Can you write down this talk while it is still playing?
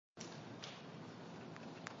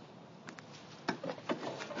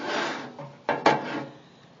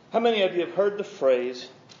How many of you have heard the phrase,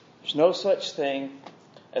 there's no such thing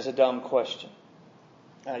as a dumb question?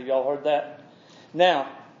 Have you all heard that? Now,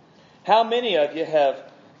 how many of you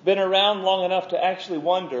have been around long enough to actually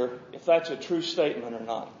wonder if that's a true statement or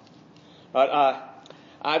not? Right,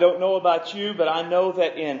 I don't know about you, but I know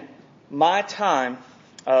that in my time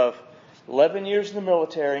of 11 years in the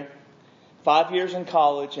military, 5 years in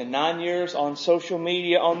college, and 9 years on social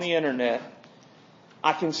media on the internet,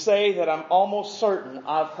 I can say that I'm almost certain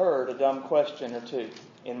I've heard a dumb question or two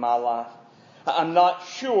in my life. I'm not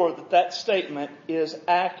sure that statement is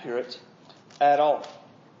accurate at all.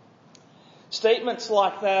 Statements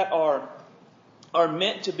like that are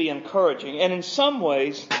meant to be encouraging, and in some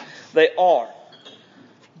ways they are.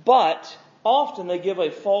 But often they give a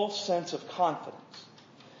false sense of confidence.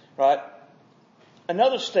 Right?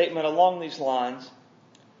 Another statement along these lines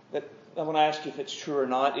that I want to ask you if it's true or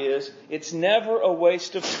not is, it's never a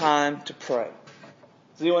waste of time to pray.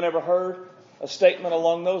 Has anyone ever heard a statement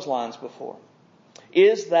along those lines before?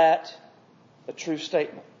 Is that a true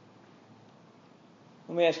statement?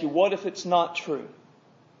 Let me ask you, what if it's not true?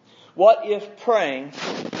 What if praying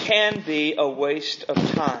can be a waste of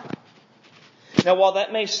time? Now, while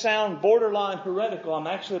that may sound borderline heretical, I'm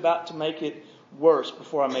actually about to make it worse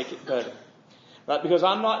before I make it better. Right? Because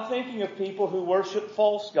I'm not thinking of people who worship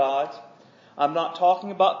false gods. I'm not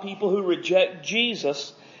talking about people who reject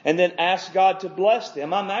Jesus and then ask God to bless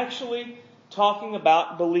them. I'm actually talking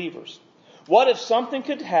about believers. What if something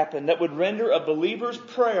could happen that would render a believer's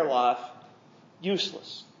prayer life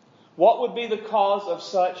useless? What would be the cause of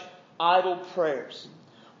such idle prayers?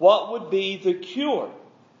 What would be the cure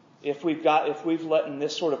if we've let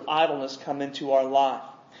this sort of idleness come into our life?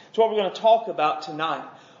 That's what we're going to talk about tonight.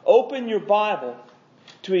 Open your Bible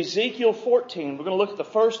to Ezekiel 14. We're going to look at the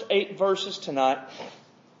first 8 verses tonight.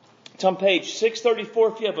 It's on page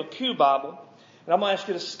 634 if you have a Pew Bible. And I'm going to ask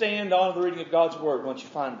you to stand on the reading of God's Word once you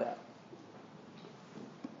find that.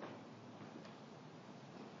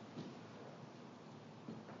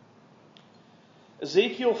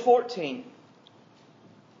 Ezekiel 14.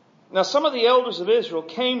 Now some of the elders of Israel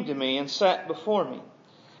came to me and sat before me.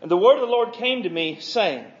 And the word of the Lord came to me,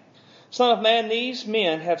 saying, Son of man, these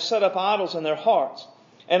men have set up idols in their hearts,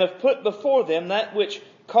 and have put before them that which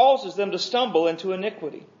causes them to stumble into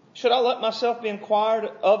iniquity. Should I let myself be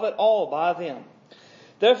inquired of at all by them?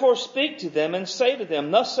 Therefore speak to them and say to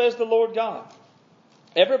them, Thus says the Lord God,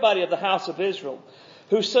 everybody of the house of Israel,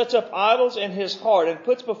 who sets up idols in his heart and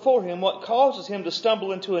puts before him what causes him to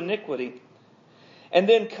stumble into iniquity, and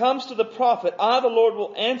then comes to the prophet, I, the Lord,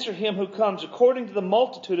 will answer him who comes according to the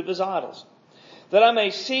multitude of his idols, that I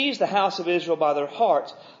may seize the house of Israel by their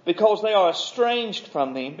hearts, because they are estranged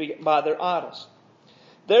from me by their idols.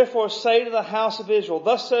 Therefore say to the house of Israel,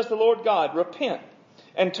 Thus says the Lord God, Repent,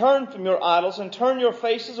 and turn from your idols, and turn your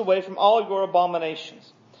faces away from all your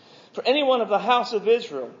abominations. For anyone of the house of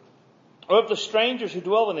Israel, or of the strangers who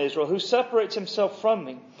dwell in Israel, who separates himself from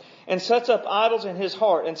me, and sets up idols in his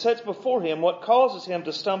heart, and sets before him what causes him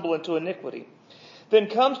to stumble into iniquity, then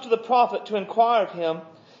comes to the prophet to inquire of him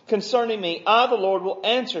concerning me, I, the Lord, will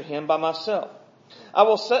answer him by myself. I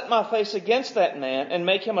will set my face against that man, and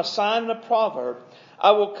make him a sign and a proverb.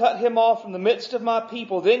 I will cut him off from the midst of my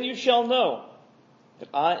people. Then you shall know that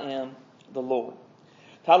I am the Lord.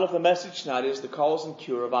 The title of the message tonight is The Cause and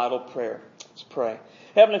Cure of Idle Prayer. Let's pray.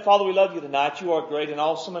 Heavenly Father, we love you tonight. You are great and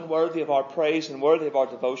awesome and worthy of our praise and worthy of our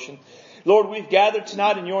devotion. Lord, we've gathered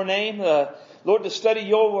tonight in your name, Lord, to study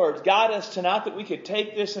your words. Guide us tonight that we could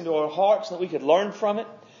take this into our hearts, that we could learn from it.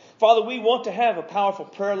 Father, we want to have a powerful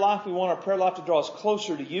prayer life. We want our prayer life to draw us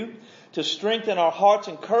closer to you, to strengthen our hearts,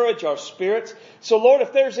 encourage our spirits. So, Lord,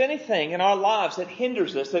 if there's anything in our lives that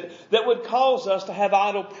hinders us, that would cause us to have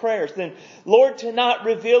idle prayers, then, Lord, tonight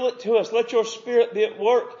reveal it to us. Let your Spirit be at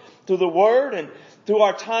work through the Word and through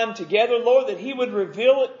our time together, Lord, that He would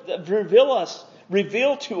reveal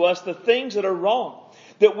to us the things that are wrong,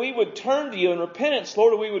 that we would turn to you in repentance,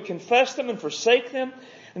 Lord, that we would confess them and forsake them,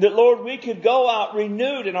 and that, Lord, we could go out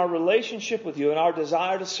renewed in our relationship with you and our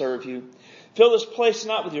desire to serve you. Fill this place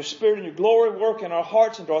tonight with your Spirit and your glory. Work in our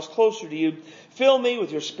hearts and draw us closer to you. Fill me with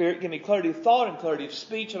your Spirit. Give me clarity of thought and clarity of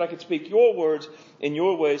speech, that I could speak your words in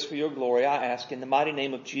your ways for your glory. I ask in the mighty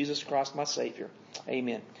name of Jesus Christ, my Savior.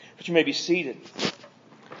 Amen. But you may be seated.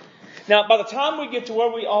 Now, by the time we get to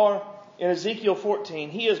where we are in Ezekiel 14,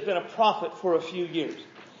 he has been a prophet for a few years.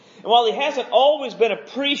 And while he hasn't always been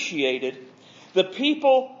appreciated, the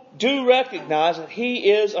people do recognize that he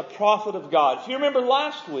is a prophet of God. If you remember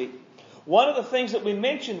last week, one of the things that we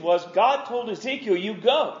mentioned was God told Ezekiel, you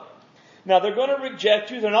go. Now they're going to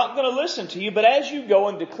reject you. They're not going to listen to you. But as you go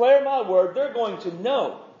and declare my word, they're going to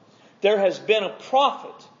know there has been a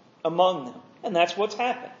prophet among them. And that's what's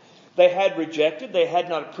happened. They had rejected, they had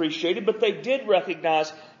not appreciated, but they did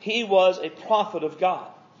recognize he was a prophet of God.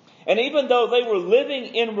 And even though they were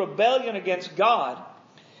living in rebellion against God,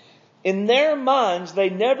 in their minds, they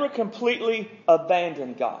never completely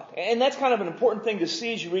abandoned God. And that's kind of an important thing to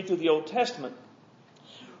see as you read through the Old Testament.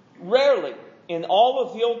 Rarely in all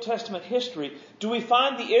of the Old Testament history do we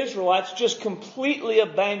find the Israelites just completely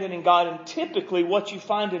abandoning God. And typically what you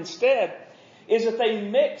find instead is that they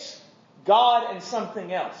mix God and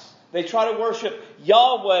something else. They try to worship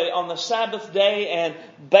Yahweh on the Sabbath day and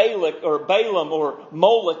Balaam or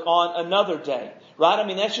Moloch on another day. Right? I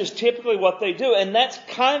mean, that's just typically what they do. And that's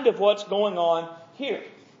kind of what's going on here.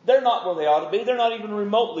 They're not where they ought to be. They're not even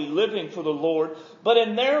remotely living for the Lord. But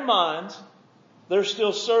in their minds, they're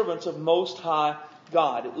still servants of Most High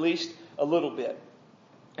God, at least a little bit.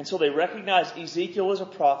 And so they recognize Ezekiel as a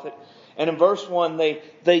prophet. And in verse 1,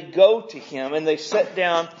 they go to him and they sit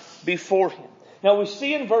down before him. Now we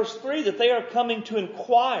see in verse 3 that they are coming to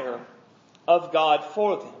inquire of God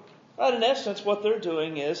for them. Right? In essence, what they're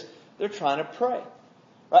doing is they're trying to pray.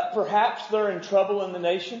 Right? Perhaps they're in trouble in the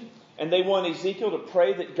nation and they want Ezekiel to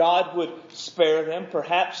pray that God would spare them.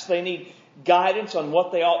 Perhaps they need guidance on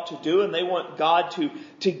what they ought to do and they want God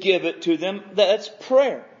to give it to them. That's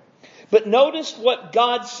prayer. But notice what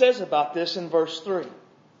God says about this in verse 3.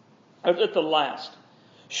 At the last.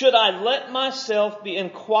 Should I let myself be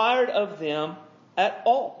inquired of them at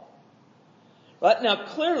all? Right? Now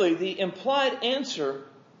clearly the implied answer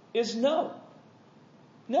is no.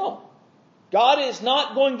 No. God is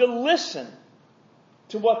not going to listen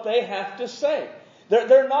to what they have to say.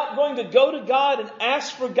 They're not going to go to God and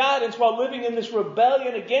ask for guidance while living in this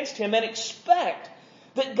rebellion against Him and expect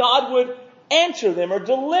that God would answer them or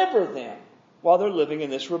deliver them while they're living in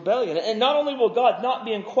this rebellion. And not only will God not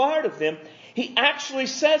be inquired of them, He actually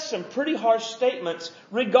says some pretty harsh statements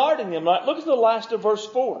regarding them. Look at the last of verse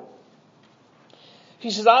 4. He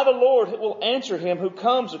says, I, the Lord, will answer him who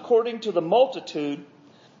comes according to the multitude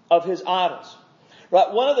of his idols.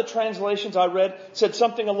 Right? One of the translations I read said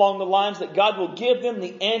something along the lines that God will give them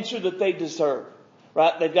the answer that they deserve.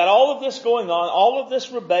 Right? They've got all of this going on, all of this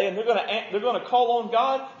rebellion. They're going to call on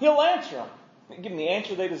God. He'll answer them. Give them the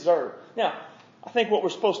answer they deserve. Now, I think what we're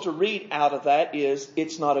supposed to read out of that is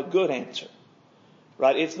it's not a good answer.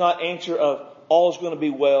 Right? It's not answer of all's going to be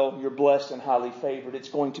well, you're blessed and highly favored. It's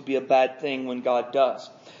going to be a bad thing when God does.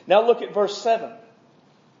 Now look at verse 7. It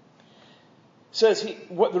says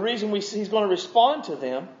the reason he's going to respond to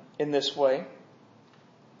them in this way.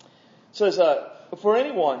 It says, for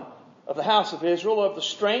anyone of the house of Israel, of the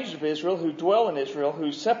strangers of Israel who dwell in Israel,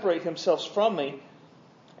 who separate themselves from me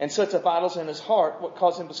and sets up idols in his heart, what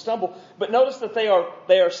caused him to stumble. But notice that they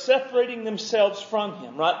are separating themselves from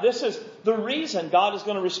him, right? This is the reason God is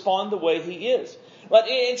going to respond the way He is. But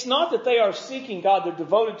it's not that they are seeking God, they're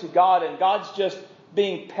devoted to God and God's just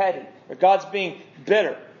being petty or God's being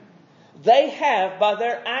bitter. They have, by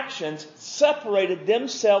their actions, separated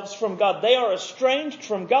themselves from God. They are estranged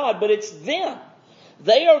from God, but it's them.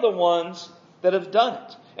 They are the ones that have done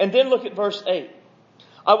it. And then look at verse 8.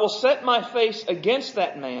 I will set my face against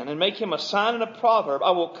that man and make him a sign and a proverb.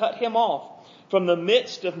 I will cut him off from the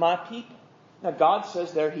midst of my people. Now God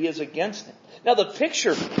says there He is against them. Now the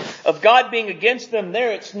picture of God being against them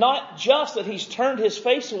there, it's not just that He's turned His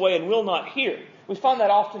face away and will not hear. We find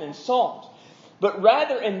that often in Psalms. But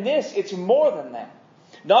rather in this, it's more than that.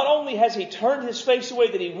 Not only has He turned His face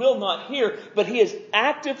away that He will not hear, but He is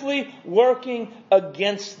actively working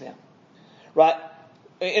against them. Right?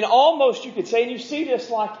 And almost you could say, and you see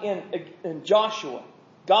this like in Joshua.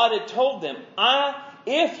 God had told them,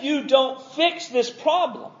 if you don't fix this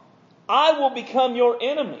problem, I will become your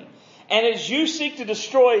enemy. And as you seek to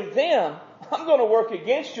destroy them, I'm going to work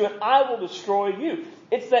against you and I will destroy you.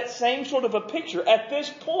 It's that same sort of a picture. At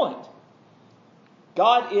this point,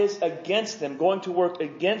 God is against them, going to work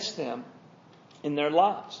against them in their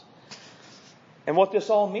lives. And what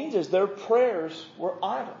this all means is their prayers were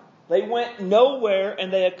idle. They went nowhere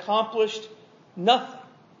and they accomplished nothing.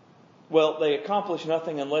 Well, they accomplished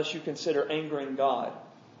nothing unless you consider angering God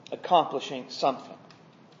accomplishing something.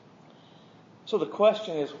 So the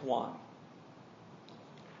question is why?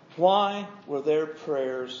 Why were their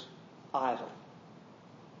prayers idle?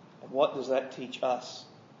 And what does that teach us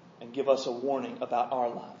and give us a warning about our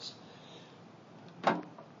lives?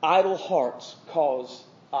 Idle hearts cause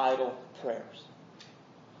idle prayers.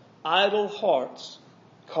 Idle hearts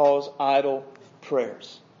cause idle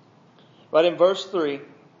prayers. Right in verse 3,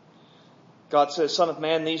 God says, Son of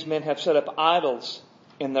man, these men have set up idols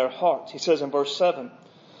in their hearts. He says in verse 7,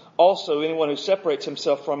 also anyone who separates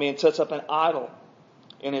himself from me and sets up an idol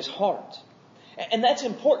in his heart. And that's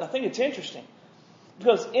important. I think it's interesting.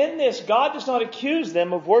 Because in this, God does not accuse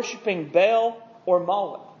them of worshiping Baal or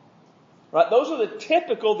Moloch. Right? Those are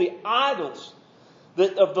the idols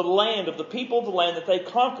of the land, of the people of the land that they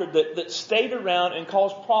conquered, that stayed around and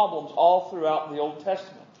caused problems all throughout the Old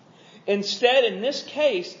Testament. Instead, in this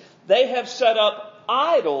case, they have set up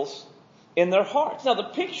idols in their hearts. Now, the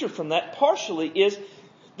picture from that partially is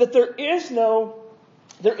that there is no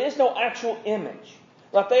actual image.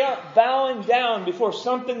 Right? They aren't bowing down before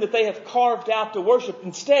something that they have carved out to worship.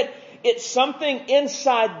 Instead, it's something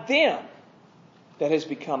inside them that has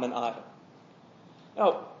become an idol.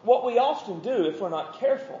 Now, what we often do, if we're not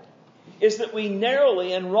careful, is that we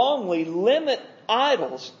narrowly and wrongly limit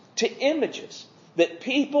idols to images that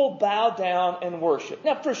people bow down and worship.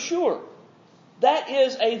 Now, for sure, that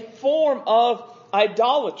is a form of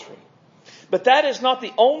idolatry. But that is not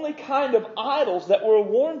the only kind of idols that we're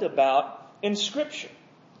warned about in Scripture.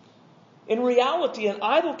 In reality, an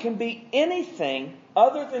idol can be anything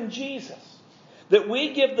other than Jesus that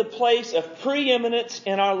we give the place of preeminence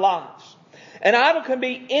in our lives. An idol can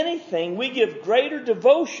be anything we give greater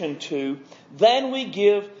devotion to than we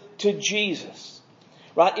give to Jesus.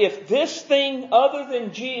 Right? If this thing other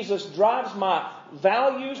than Jesus drives my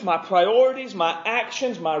values, my priorities, my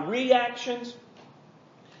actions, my reactions,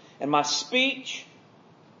 and my speech,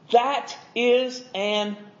 that is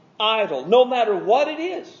an idol, no matter what it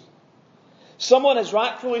is. Someone has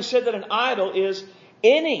rightfully said that an idol is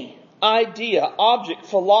any idea, object,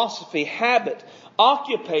 philosophy, habit,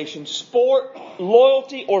 occupation, sport,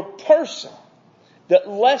 loyalty, or person that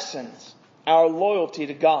lessens our loyalty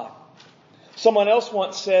to God. Someone else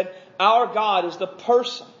once said, our God is the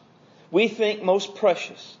person we think most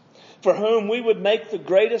precious, for whom we would make the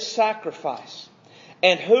greatest sacrifice,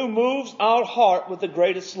 and who moves our heart with the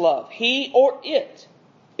greatest love. He or it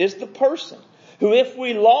is the person who, if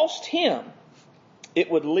we lost him, it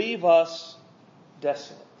would leave us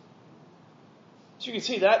desolate. So you can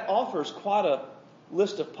see that offers quite a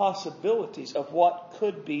list of possibilities of what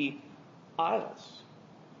could be idols.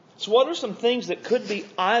 So what are some things that could be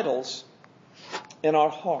idols in our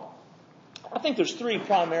heart? I think there's three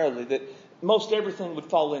primarily that most everything would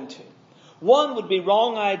fall into. One would be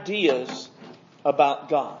wrong ideas about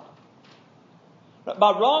God.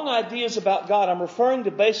 By wrong ideas about God, I'm referring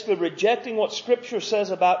to basically rejecting what Scripture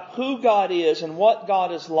says about who God is and what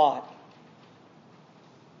God is like,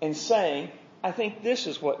 and saying, I think this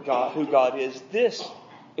is who God is. This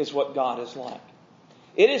is what God is like.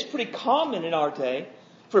 It is pretty common in our day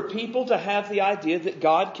for people to have the idea that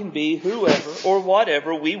God can be whoever or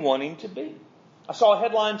whatever we want him to be. I saw a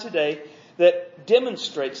headline today that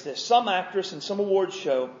demonstrates this. Some actress in some awards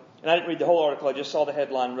show, and I didn't read the whole article, I just saw the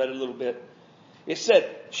headline, read a little bit.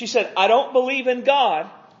 She said, I don't believe in God,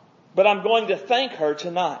 but I'm going to thank her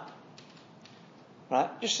tonight. Right?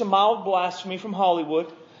 Just some mild blasphemy from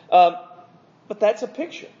Hollywood. But that's a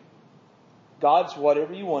picture. God's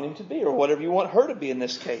whatever you want him to be, or whatever you want her to be in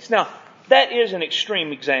this case. Now, that is an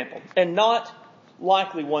extreme example, and not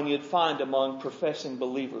likely one you'd find among professing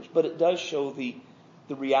believers, but it does show the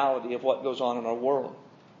reality of what goes on in our world.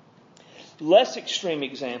 Less extreme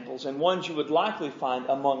examples, and ones you would likely find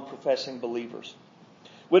among professing believers,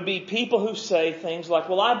 would be people who say things like,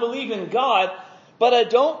 well, I believe in God, but I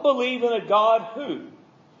don't believe in a God who.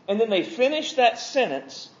 And then they finish that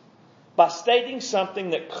sentence by stating something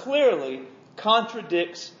that clearly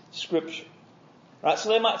contradicts Scripture. Right? So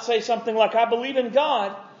they might say something like, I believe in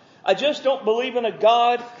God, I just don't believe in a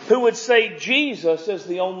God who would say Jesus is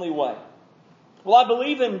the only way. Well, I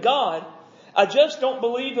believe in God, I just don't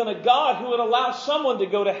believe in a God who would allow someone to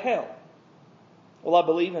go to hell. Well, I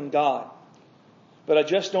believe in God, but I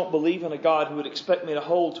just don't believe in a God who would expect me to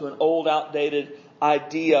hold to an old, outdated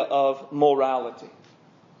idea of morality.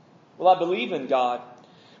 Well, I believe in God,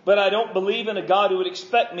 but I don't believe in a God who would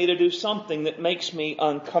expect me to do something that makes me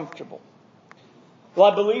uncomfortable.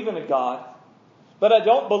 Well, I believe in a God, but I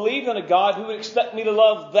don't believe in a God who would expect me to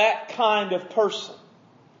love that kind of person.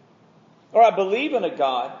 Or I believe in a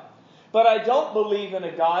God, but I don't believe in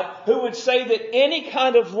a God who would say that any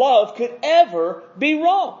kind of love could ever be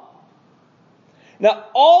wrong. Now,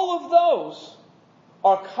 all of those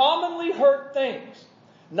are commonly heard things,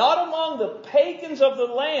 not among the pagans of the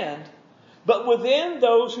land, but within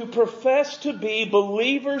those who profess to be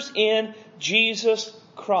believers in Jesus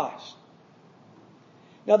Christ.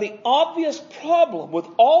 Now, the obvious problem with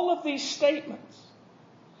all of these statements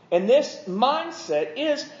and this mindset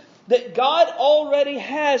is that God already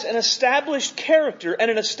has an established character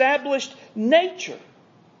and an established nature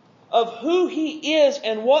of who He is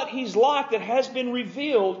and what He's like that has been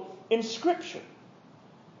revealed in Scripture.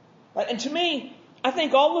 And to me, I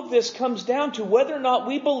think all of this comes down to whether or not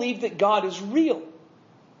we believe that God is real.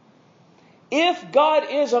 If God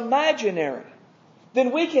is imaginary,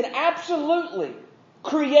 then we can absolutely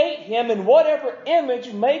create Him in whatever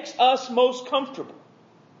image makes us most comfortable.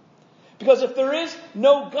 Because if there is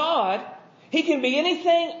no God, He can be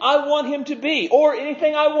anything I want Him to be, or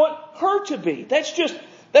anything I want her to be. That's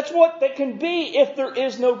what that can be if there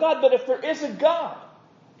is no God. But if there is a God,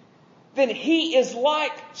 then He is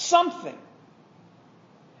like something.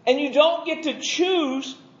 And you don't get to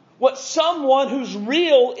choose what someone who's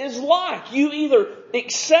real is like. You either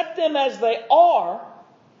accept them as they are,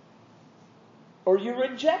 or you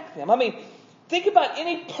reject them. I mean, think about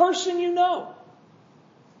any person you know.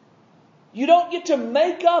 You don't get to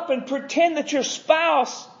make up and pretend that your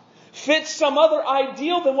spouse fits some other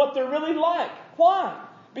ideal than what they're really like. Why?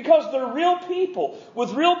 Because they're real people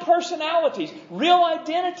with real personalities, real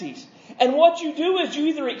identities. And what you do is you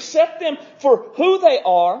either accept them for who they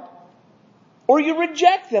are, or you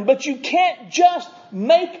reject them. But you can't just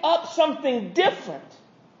make up something different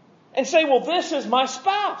and say, well, this is my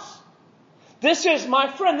spouse. This is my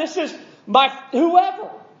friend. This is my whoever.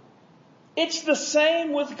 It's the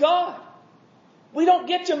same with God. We don't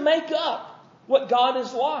get to make up what God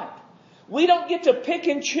is like. We don't get to pick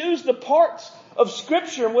and choose the parts of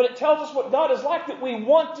Scripture and what it tells us what God is like that we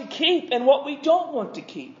want to keep and what we don't want to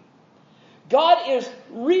keep. God is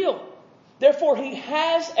real. Therefore, He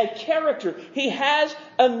has a character. He has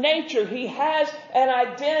a nature. He has an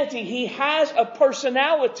identity. He has a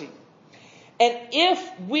personality. And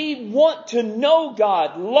if we want to know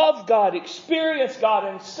God, love God, experience God,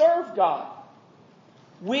 and serve God,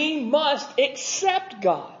 we must accept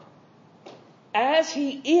God as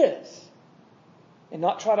He is and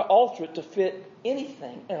not try to alter it to fit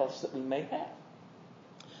anything else that we may have.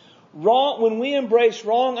 When we embrace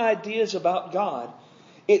wrong ideas about God,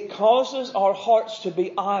 it causes our hearts to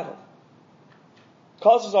be idle. It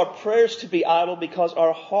causes our prayers to be idle because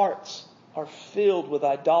our hearts are filled with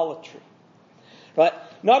idolatry. Right?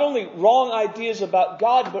 Not only wrong ideas about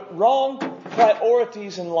God, but wrong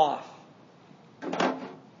priorities in life.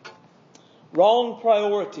 Wrong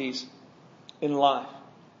priorities in life.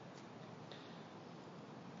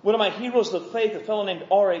 One of my heroes of faith, a fellow named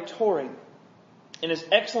R.A. Torrey, in his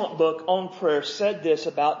excellent book on prayer, said this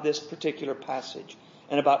about this particular passage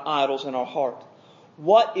and about idols in our heart.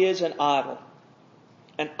 What is an idol?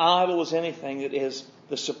 An idol is anything that is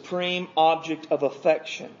the supreme object of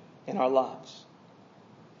affection in our lives.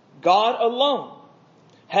 God alone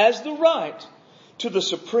has the right to the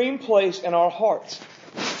supreme place in our hearts.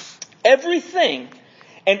 Everything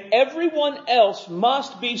and everyone else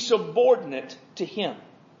must be subordinate to Him.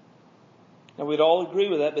 Now we'd all agree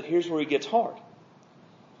with that, but here's where it gets hard.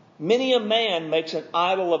 Many a man makes an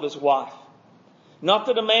idol of his wife. Not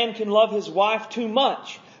that a man can love his wife too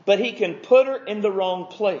much, but he can put her in the wrong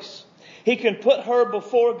place. He can put her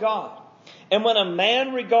before God. And when a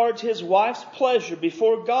man regards his wife's pleasure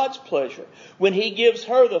before God's pleasure, when he gives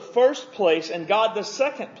her the first place and God the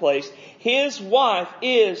second place, his wife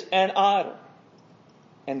is an idol.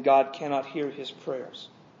 And God cannot hear his prayers.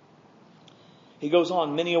 He goes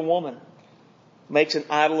on, many a woman makes an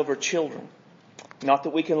idol of her children. Not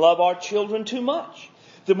that we can love our children too much.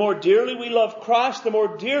 The more dearly we love Christ, the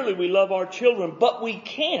more dearly we love our children. But we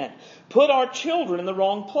can put our children in the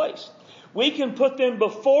wrong place. We can put them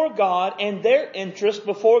before God and their interest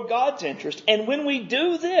before God's interest. And when we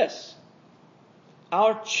do this,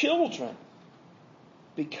 our children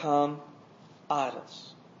become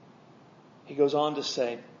idols. He goes on to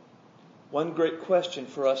say, one great question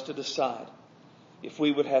for us to decide if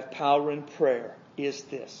we would have power in prayer is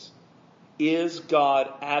this. Is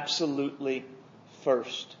God absolutely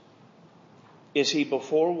first? Is He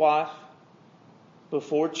before wife,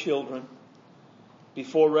 before children,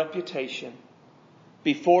 before reputation,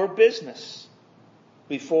 before business,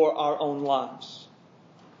 before our own lives?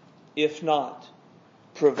 If not,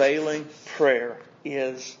 prevailing prayer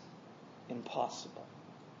is impossible.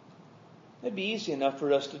 It'd be easy enough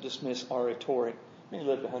for us to dismiss R.A. Torrey. He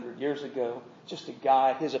lived 100 years ago. Just a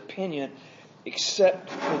guy, his opinion, except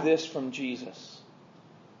for this from Jesus.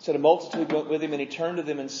 He said a multitude went with him, and He turned to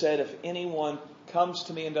them and said, if anyone comes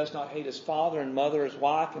to me and does not hate his father and mother, his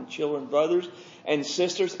wife and children, brothers and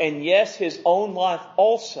sisters, and yes, his own life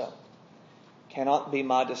also, cannot be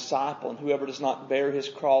my disciple. And whoever does not bear his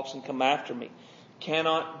cross and come after me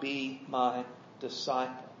cannot be my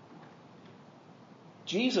disciple.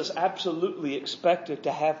 Jesus absolutely expected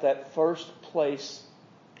to have that first place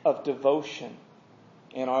of devotion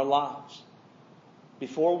in our lives.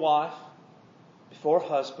 Before wife, before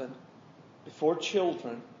husband, before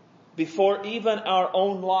children, before even our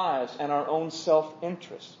own lives and our own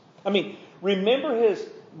self-interest. I mean, remember his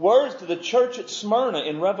words to the church at Smyrna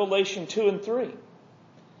in Revelation 2 and 3.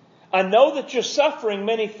 I know that you're suffering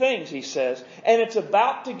many things, he says, and it's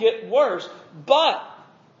about to get worse, but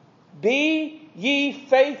be ye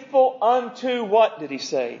faithful unto, what did he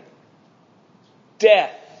say?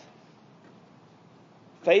 Death.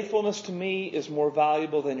 Faithfulness to me is more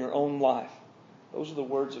valuable than your own life. Those are the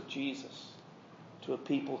words of Jesus to a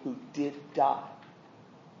people who did die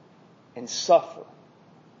and suffer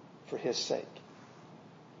for his sake.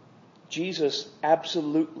 Jesus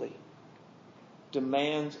absolutely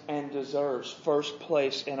demands and deserves first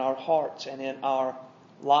place in our hearts and in our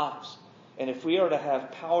lives. And if we are to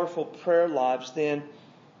have powerful prayer lives, then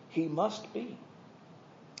he must be.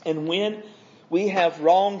 And when we have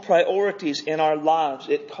wrong priorities in our lives,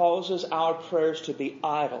 it causes our prayers to be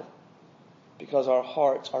idle because our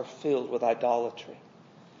hearts are filled with idolatry.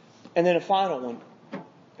 And then a final one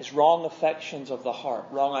is wrong affections of the heart.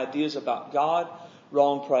 Wrong ideas about God,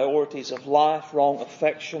 wrong priorities of life, wrong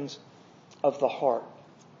affections of the heart.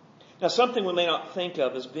 Now, something we may not think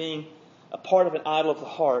of as being a part of an idol of the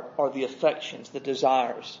heart are the affections, the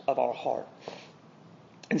desires of our heart.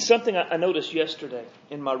 And something I noticed yesterday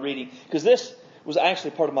in my reading, because this was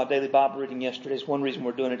actually part of my daily Bible reading yesterday. It's one reason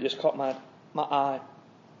we're doing it. It just caught my eye.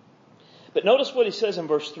 But notice what he says in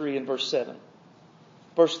verse 3 and verse 7.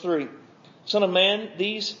 Verse 3, Son of man,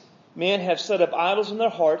 these men have set up idols in their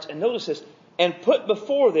hearts, and notice this, and put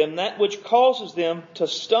before them that which causes them to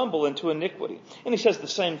stumble into iniquity. And he says the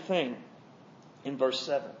same thing in verse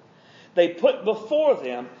 7. They put before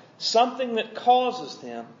them something that causes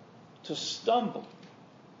them to stumble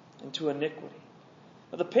into iniquity.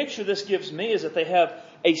 Now, the picture this gives me is that they have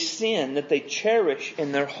a sin that they cherish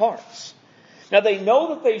in their hearts. Now, they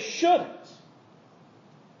know that they shouldn't,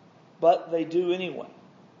 but they do anyway.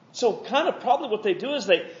 So kind of probably what they do is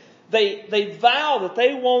they vow that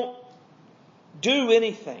they won't do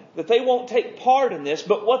anything, that they won't take part in this.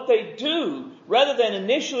 But what they do, rather than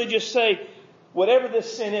initially just say, whatever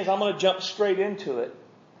this sin is, I'm going to jump straight into it,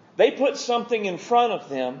 they put something in front of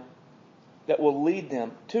them that will lead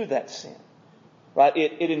them to that sin. Right?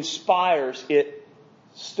 It inspires, it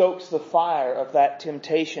stokes the fire of that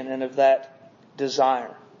temptation and of that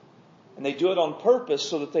desire. And they do it on purpose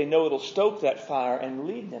so that they know it'll stoke that fire and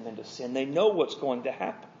lead them into sin. They know what's going to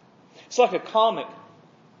happen. It's like a comic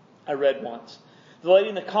I read once. The lady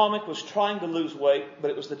in the comic was trying to lose weight,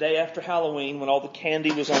 but it was the day after Halloween when all the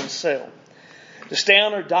candy was on sale. To stay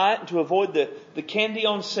on her diet and to avoid the candy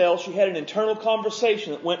on sale, she had an internal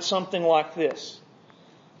conversation that went something like this.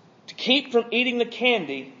 To keep from eating the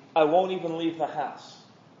candy, I won't even leave the house.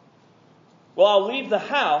 Well, I'll leave the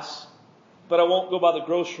house, but I won't go by the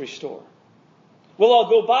grocery store. Well, I'll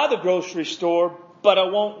go by the grocery store, but I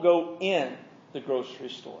won't go in the grocery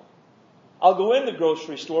store. I'll go in the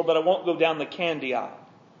grocery store, but I won't go down the candy aisle.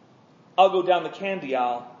 I'll go down the candy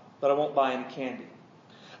aisle, but I won't buy any candy.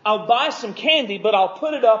 I'll buy some candy, but I'll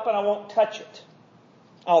put it up and I won't touch it.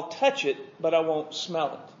 I'll touch it, but I won't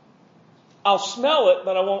smell it. I'll smell it,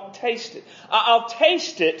 but I won't taste it. I'll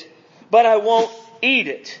taste it, but I won't eat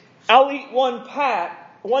it. I'll eat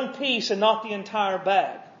one piece and not the entire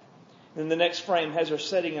bag. Then the next frame has her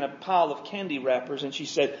sitting in a pile of candy wrappers and she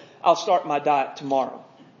said, I'll start my diet tomorrow.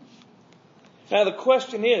 Now the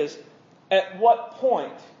question is, at what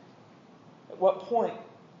point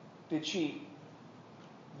did she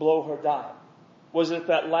blow her diet? Was it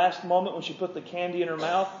that last moment when she put the candy in her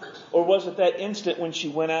mouth? Or was it that instant when she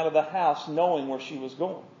went out of the house knowing where she was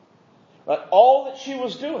going? Right? All that she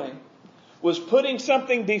was doing was putting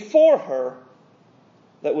something before her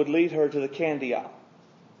that would lead her to the candy aisle.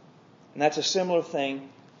 And that's a similar thing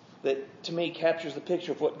that to me captures the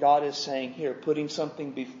picture of what God is saying here. Putting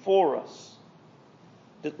something before us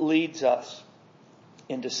that leads us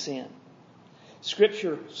into sin.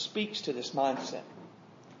 Scripture speaks to this mindset.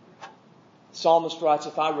 The psalmist writes,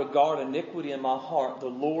 if I regard iniquity in my heart, the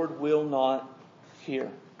Lord will not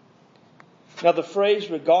hear. Now the phrase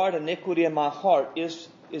regard iniquity in my heart is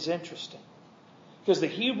interesting. Because the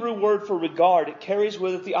Hebrew word for regard, it carries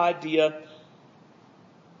with it the idea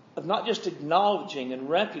of not just acknowledging and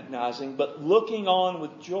recognizing, but looking on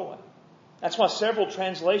with joy. That's why several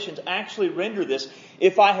translations actually render this,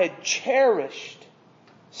 if I had cherished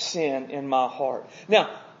sin in my heart. Now,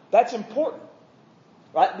 that's important,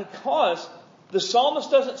 right? Because the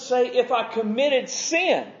psalmist doesn't say, if I committed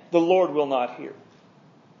sin, the Lord will not hear.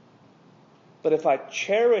 But if I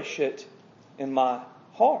cherish it in my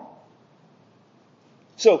heart.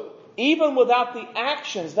 So, even without the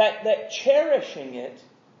actions, that cherishing it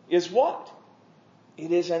is what?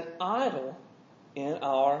 It is an idol in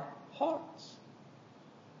our hearts.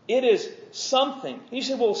 It is something. You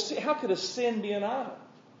say, well, how could a sin be an idol?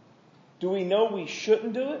 Do we know we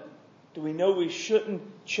shouldn't do it? Do we know we shouldn't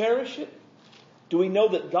cherish it? Do we know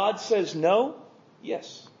that God says no?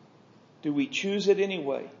 Yes. Do we choose it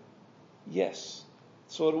anyway? Yes.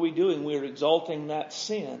 So what are we doing? We're exalting that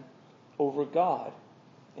sin over God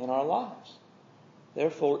in our lives.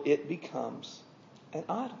 Therefore, it becomes an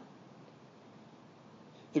idol.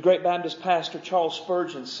 The great Baptist pastor Charles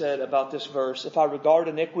Spurgeon said about this verse, if I regard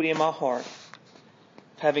iniquity in my heart,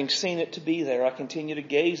 having seen it to be there, I continue to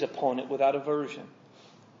gaze upon it without aversion.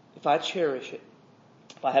 If I cherish it,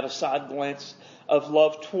 if I have a side glance of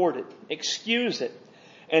love toward it, excuse it,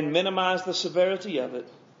 and minimize the severity of it,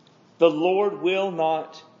 the Lord will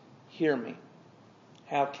not hear me.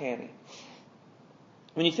 How can He?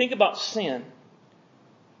 When you think about sin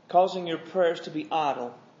causing your prayers to be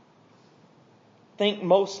idle, think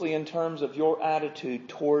mostly in terms of your attitude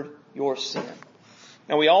toward your sin.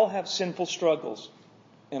 Now, we all have sinful struggles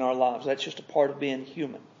in our lives. That's just a part of being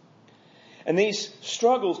human. And these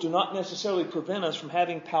struggles do not necessarily prevent us from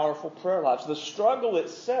having powerful prayer lives. The struggle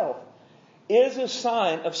itself is a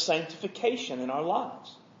sign of sanctification in our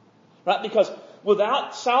lives. Right? Because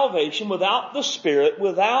without salvation, without the Spirit,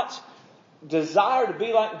 without desire to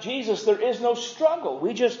be like Jesus, there is no struggle.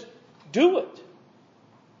 We just do it.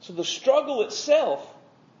 So the struggle itself,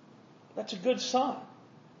 that's a good sign.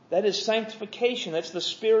 That is sanctification. That's the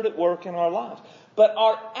Spirit at work in our lives. But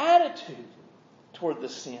our attitude toward the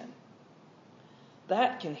sin,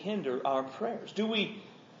 that can hinder our prayers. Do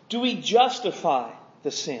we justify the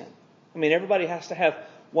sin? I mean, everybody has to have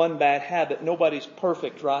one bad habit. Nobody's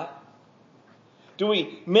perfect, right? Do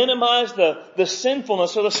we minimize the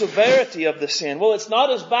sinfulness or the severity of the sin? Well, it's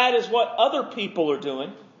not as bad as what other people are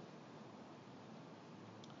doing.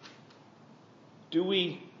 Do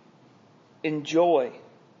we enjoy,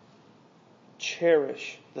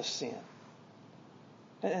 cherish the sin?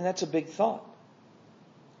 And that's a big thought.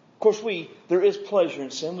 Of course, there is pleasure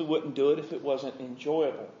in sin. We wouldn't do it if it wasn't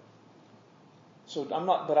enjoyable. So I'm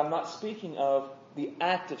not speaking of the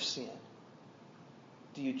act of sin.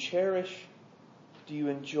 Do you cherish? Do you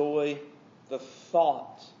enjoy the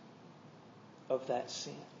thought of that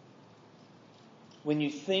sin? When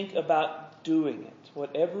you think about doing it,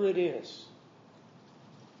 whatever it is,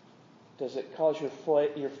 does it cause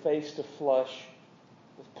your face to flush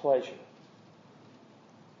with pleasure?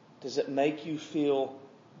 Does it make you feel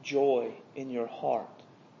joy in your heart?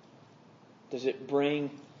 Does it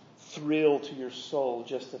bring thrill to your soul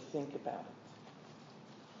just to think about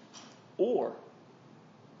it? Or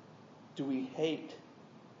do we hate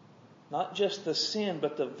not just the sin,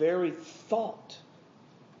 but the very thought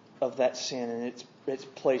of that sin and its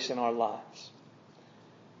place in our lives?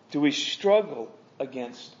 Do we struggle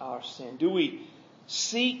against our sin? Do we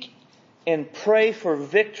seek and pray for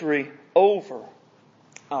victory over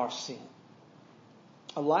our sin?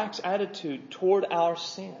 A lax attitude toward our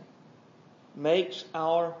sin makes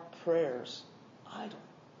our prayers idle.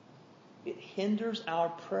 It hinders our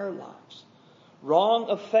prayer lives. Wrong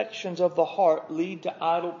affections of the heart lead to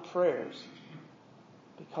idle prayers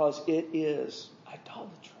because it is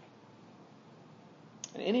idolatry.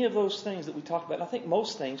 And any of those things that we talk about, and I think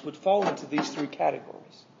most things would fall into these three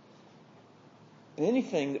categories. And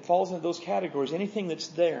anything that falls into those categories, anything that's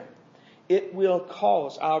there, it will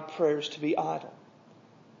cause our prayers to be idle.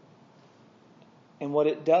 And what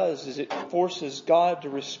it does is it forces God to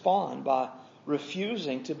respond by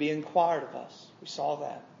refusing to be inquired of us. We saw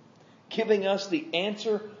that. Giving us the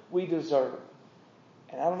answer we deserve.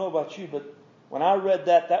 And I don't know about you, but when I read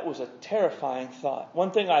that, that was a terrifying thought.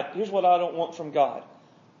 Here's what I don't want from God.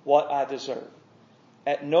 What I deserve.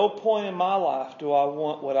 At no point in my life do I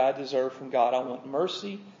want what I deserve from God. I want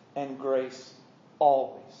mercy and grace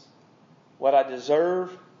always. What I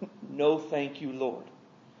deserve, no thank you, Lord.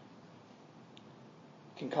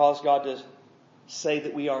 Can cause God to say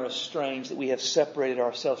that we are estranged, that we have separated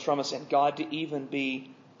ourselves from us, and God to even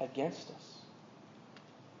be against us.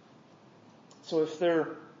 So if there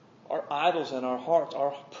are idols in our hearts,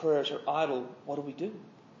 our prayers are idle, what do we do?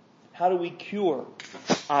 How do we cure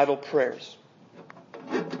idle prayers?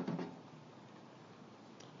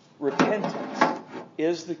 Repentance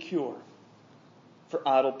is the cure for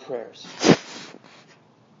idle prayers.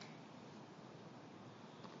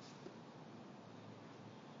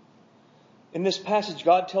 In this passage,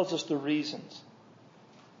 God tells us the reasons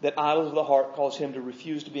that idols of the heart cause Him to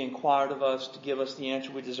refuse to be inquired of us, to give us the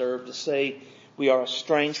answer we deserve, to say we are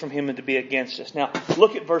estranged from Him and to be against us. Now,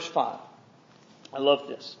 look at verse 5. I love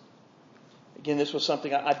this. Again, this was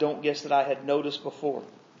something I don't guess that I had noticed before.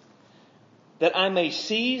 That I may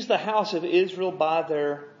seize the house of Israel by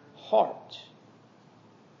their heart.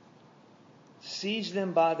 Seize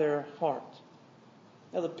them by their heart.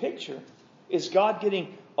 Now the picture is God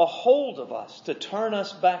getting a hold of us to turn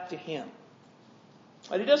us back to Him.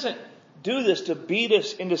 And He doesn't do this to beat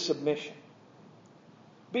us into submission.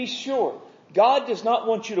 Be sure, God does not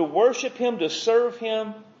want you to worship Him, to serve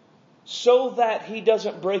Him, so that He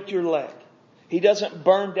doesn't break your leg. He doesn't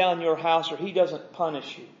burn down your house, or He doesn't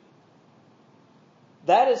punish you.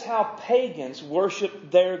 That is how pagans worship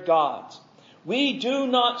their gods. We do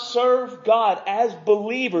not serve God as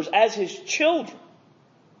believers, as His children.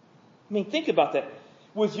 I mean, think about that.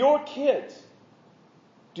 With your kids,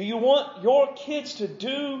 do you want your kids to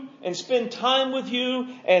do and spend time with you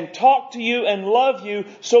and talk to you and love you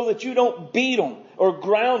so that you don't beat them or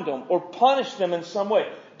ground them or punish them in some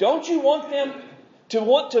way? Don't you want them to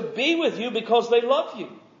want to be with you because they love you?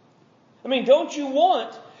 I mean, don't you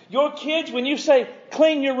want your kids, when you say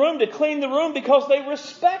clean your room, to clean the room because they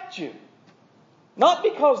respect you? Not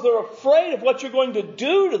because they're afraid of what you're going to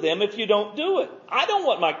do to them if you don't do it. I don't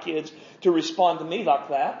want my kids to respond to me like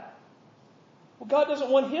that. Well, God doesn't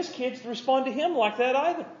want His kids to respond to Him like that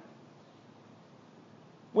either.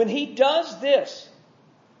 When He does this,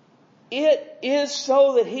 it is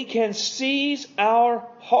so that He can seize our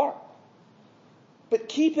heart. But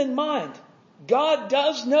keep in mind, God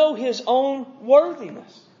does know His own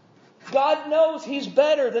worthiness. God knows He's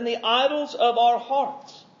better than the idols of our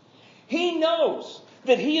hearts. He knows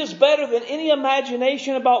that He is better than any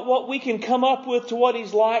imagination about what we can come up with to what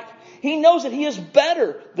He's like. He knows that He is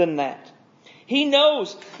better than that. He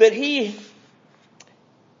knows that He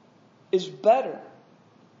is better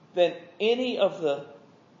than any of the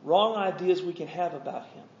wrong ideas we can have about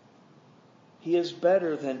Him. He is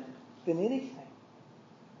better than anything.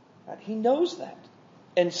 Right? He knows that.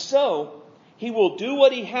 And so, He will do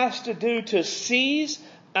what He has to do to seize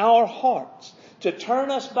our hearts, to turn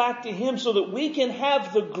us back to Him so that we can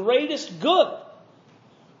have the greatest good,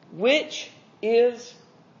 which is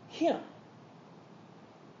Him.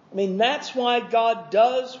 I mean, that's why God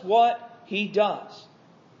does what He does.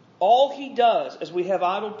 All He does as we have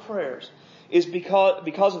idle prayers is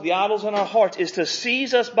because of the idols in our hearts, is to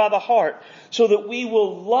seize us by the heart so that we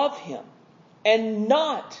will love Him and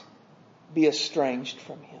not be estranged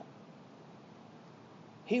from Him.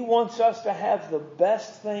 He wants us to have the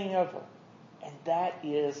best thing ever, and that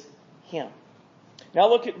is Him. Now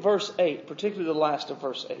look at verse 8, particularly the last of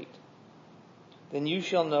verse 8. Then you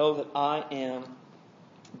shall know that I am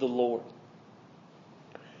the Lord.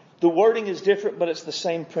 The wording is different, but it's the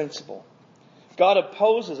same principle. God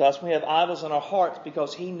opposes us when we have idols in our hearts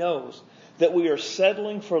because He knows that we are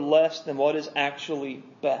settling for less than what is actually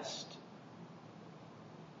best.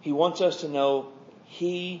 He wants us to know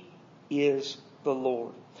He is the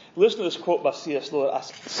Lord. Listen to this quote by C.S.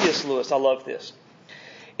 Lewis. I love this.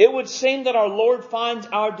 It would seem that our Lord finds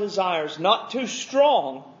our desires not too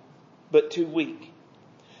strong, but too weak.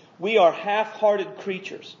 We are half-hearted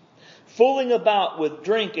creatures, fooling about with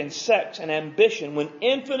drink and sex and ambition when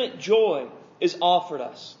infinite joy is offered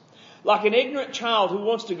us. Like an ignorant child who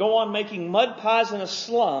wants to go on making mud pies in a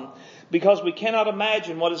slum because we cannot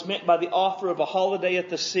imagine what is meant by the offer of a holiday at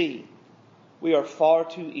the sea. We are far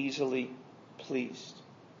too easily pleased.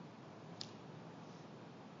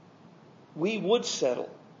 We would settle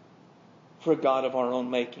for a God of our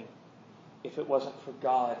own making if it wasn't for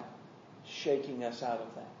God shaking us out of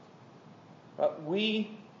that.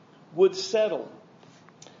 We would settle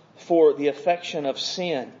for the affection of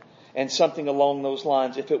sin and something along those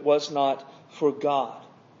lines if it was not for God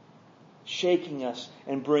shaking us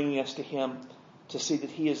and bringing us to Him to see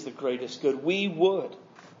that He is the greatest good. We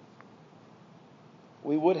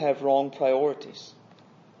would have wrong priorities,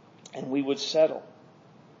 and we would settle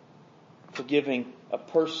for giving a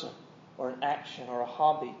person or an action or a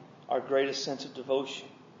hobby our greatest sense of devotion,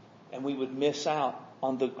 and we would miss out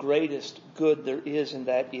on the greatest good there is, and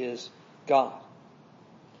that is God.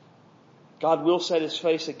 God will set His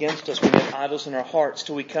face against us when we have idols in our hearts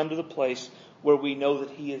till we come to the place where we know that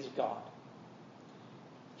He is God.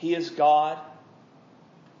 He is God,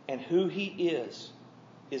 and who He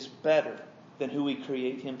is better than who we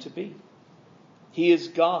create Him to be. He is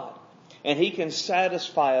God, and He can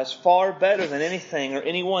satisfy us far better than anything or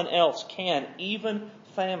anyone else can, even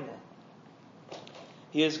family.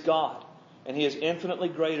 He is God, and He is infinitely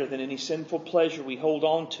greater than any sinful pleasure we hold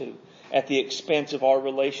on to at the expense of our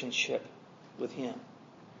relationship with Him.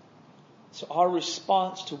 So our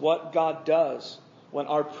response to what God does when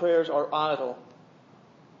our prayers are idle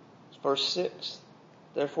is verse 6.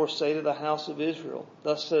 Therefore say to the house of Israel,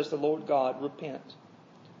 thus says the Lord God, repent,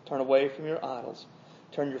 turn away from your idols,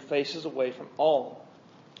 turn your faces away from all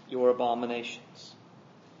your abominations.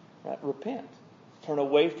 Right? Repent. Turn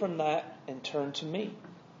away from that and turn to me.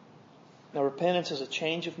 Now, repentance is a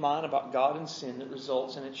change of mind about God and sin that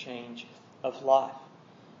results in a change of life.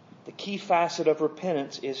 The key facet of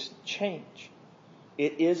repentance is change.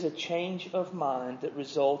 It is a change of mind that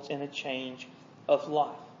results in a change of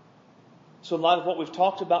life. So in light of what we've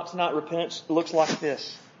talked about tonight, repentance looks like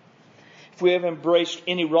this. If we have embraced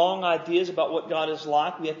any wrong ideas about what God is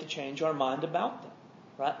like, we have to change our mind about them.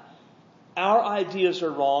 Right? Our ideas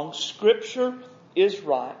are wrong. Scripture is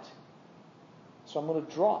right. So I'm going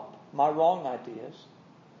to drop my wrong ideas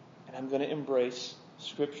and I'm going to embrace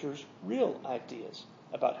Scripture's real ideas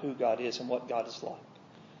about who God is and what God is like.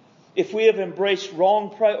 If we have embraced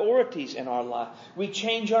wrong priorities in our life, we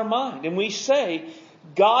change our mind and we say,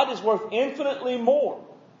 God is worth infinitely more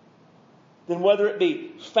than whether it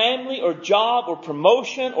be family or job or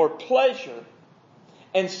promotion or pleasure.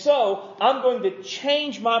 And so I'm going to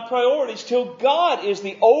change my priorities till God is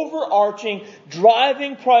the overarching,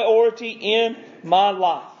 driving priority in my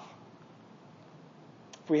life.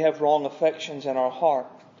 If we have wrong affections in our heart,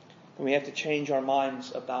 then we have to change our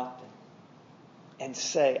minds about them and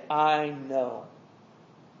say, I know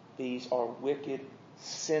these are wicked,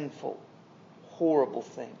 sinful, horrible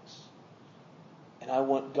things. And I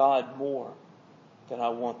want God more than I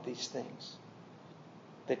want these things.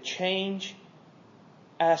 The change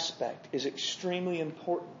aspect is extremely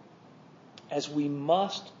important, as we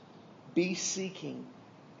must be seeking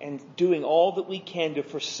and doing all that we can to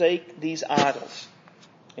forsake these idols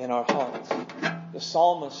in our hearts. The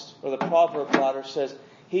psalmist or the proverb writer says,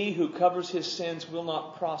 he who covers his sins will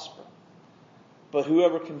not prosper, but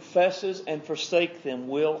whoever confesses and forsakes them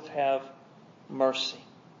will have mercy.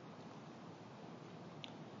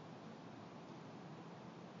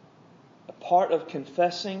 A part of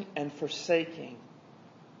confessing and forsaking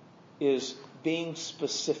is being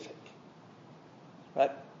specific.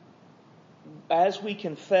 Right? As we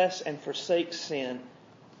confess and forsake sin,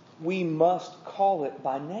 we must call it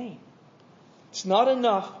by name. It's not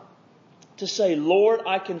enough to say, Lord,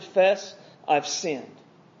 I confess I've sinned.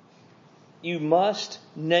 You must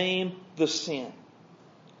name the sin.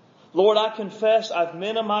 Lord, I confess I've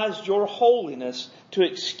minimized your holiness to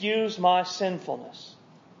excuse my sinfulness.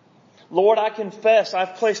 Lord, I confess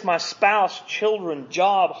I've placed my spouse, children,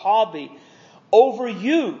 job, hobby over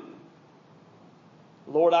you.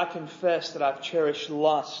 Lord, I confess that I've cherished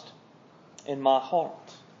lust in my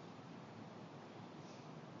heart.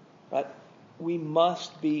 Right? We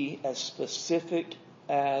must be as specific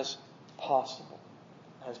as possible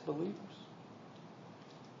as believers.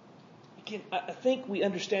 Again, I think we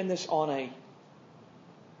understand this on a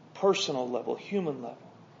personal level, human level.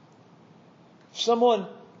 If someone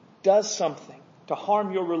does something to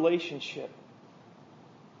harm your relationship,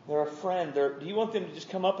 they're a friend, do you want them to just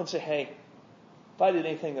come up and say, hey, if I did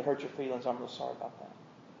anything that hurt your feelings, I'm real sorry about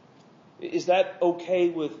that? Is that okay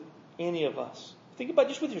with any of us? Think about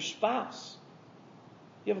just with your spouse.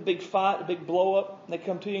 You have a big fight, a big blow up, and they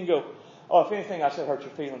come to you and go, oh, if anything I said hurt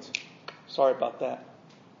your feelings, sorry about that.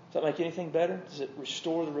 Does that make anything better? Does it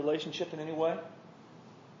restore the relationship in any way?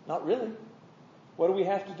 Not really. What do we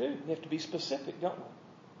have to do? We have to be specific, don't we?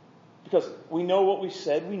 Because we know what we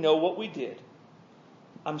said, we know what we did.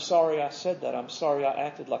 I'm sorry I said that. I'm sorry I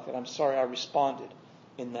acted like that. I'm sorry I responded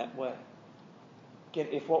in that way. Again,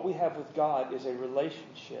 if what we have with God is a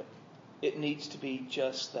relationship, it needs to be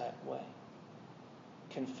just that way.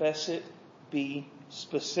 Confess it, be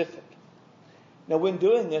specific. Now, when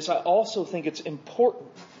doing this, I also think it's important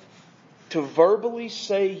to verbally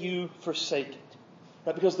say you forsake it.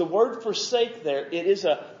 Right? Because the word forsake there, it is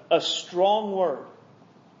a strong word.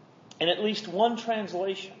 And at least one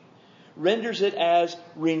translation renders it as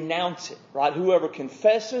renounce it. Right? Whoever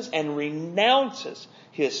confesses and renounces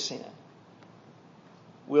his sin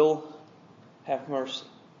will have mercy.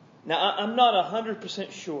 Now, I'm not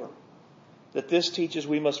 100% sure that this teaches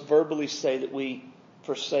we must verbally say that we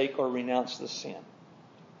forsake or renounce the sin.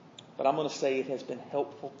 But I'm going to say it has been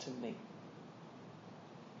helpful to me.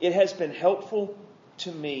 It has been helpful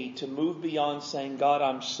to me to move beyond saying, God,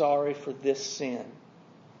 I'm sorry for this sin,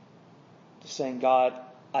 to saying, God,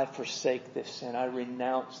 I forsake this sin. I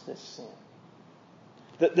renounce this sin.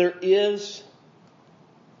 That there is,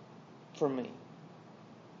 for me,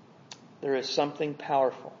 there is something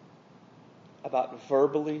powerful about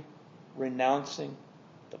verbally renouncing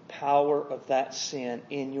the power of that sin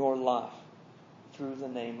in your life through the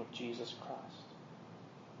name of Jesus Christ.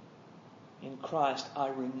 In Christ, I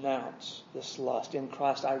renounce this lust. In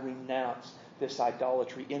Christ, I renounce this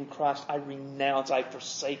idolatry. In Christ, I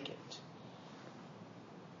forsake it.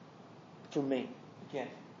 For me, again,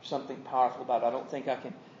 something powerful about it. I don't think I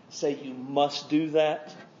can say you must do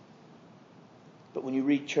that. But when you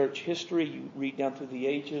read church history, you read down through the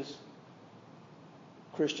ages,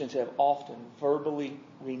 Christians have often verbally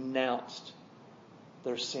renounced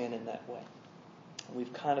their sin in that way. And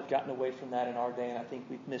we've kind of gotten away from that in our day, and I think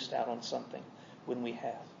we've missed out on something when we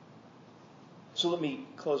have. So let me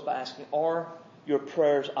close by asking, are your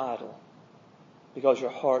prayers idle because your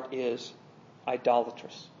heart is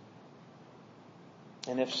idolatrous?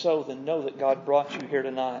 And if so, then know that God brought you here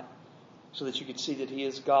tonight so that you could see that He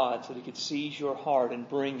is God, so that He could seize your heart and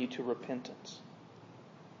bring you to repentance.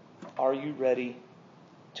 Are you ready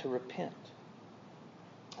to repent?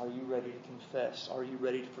 Are you ready to confess? Are you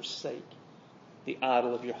ready to forsake the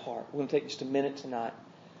idol of your heart? We're going to take just a minute tonight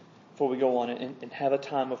before we go on and have a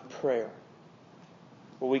time of prayer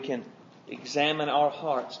where we can examine our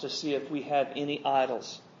hearts to see if we have any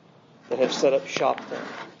idols that have set up shop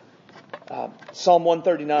there. Psalm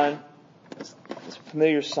 139 is a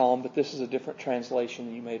familiar psalm, but this is a different translation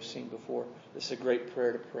than you may have seen before. This is a great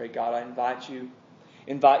prayer to pray. God, I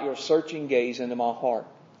invite your searching gaze into my heart.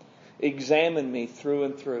 Examine me through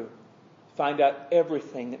and through. Find out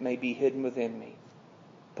everything that may be hidden within me.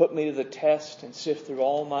 Put me to the test and sift through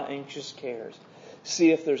all my anxious cares.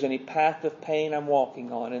 See if there's any path of pain I'm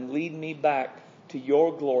walking on, and lead me back to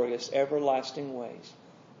your glorious everlasting ways,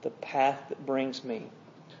 the path that brings me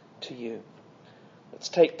to you. Let's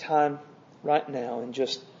take time right now and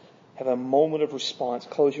just have a moment of response.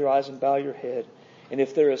 Close your eyes and bow your head. And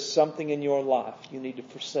if there is something in your life you need to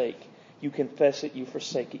forsake, you confess it, you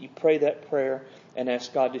forsake it. You pray that prayer and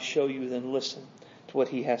ask God to show you, then listen to what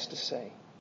He has to say.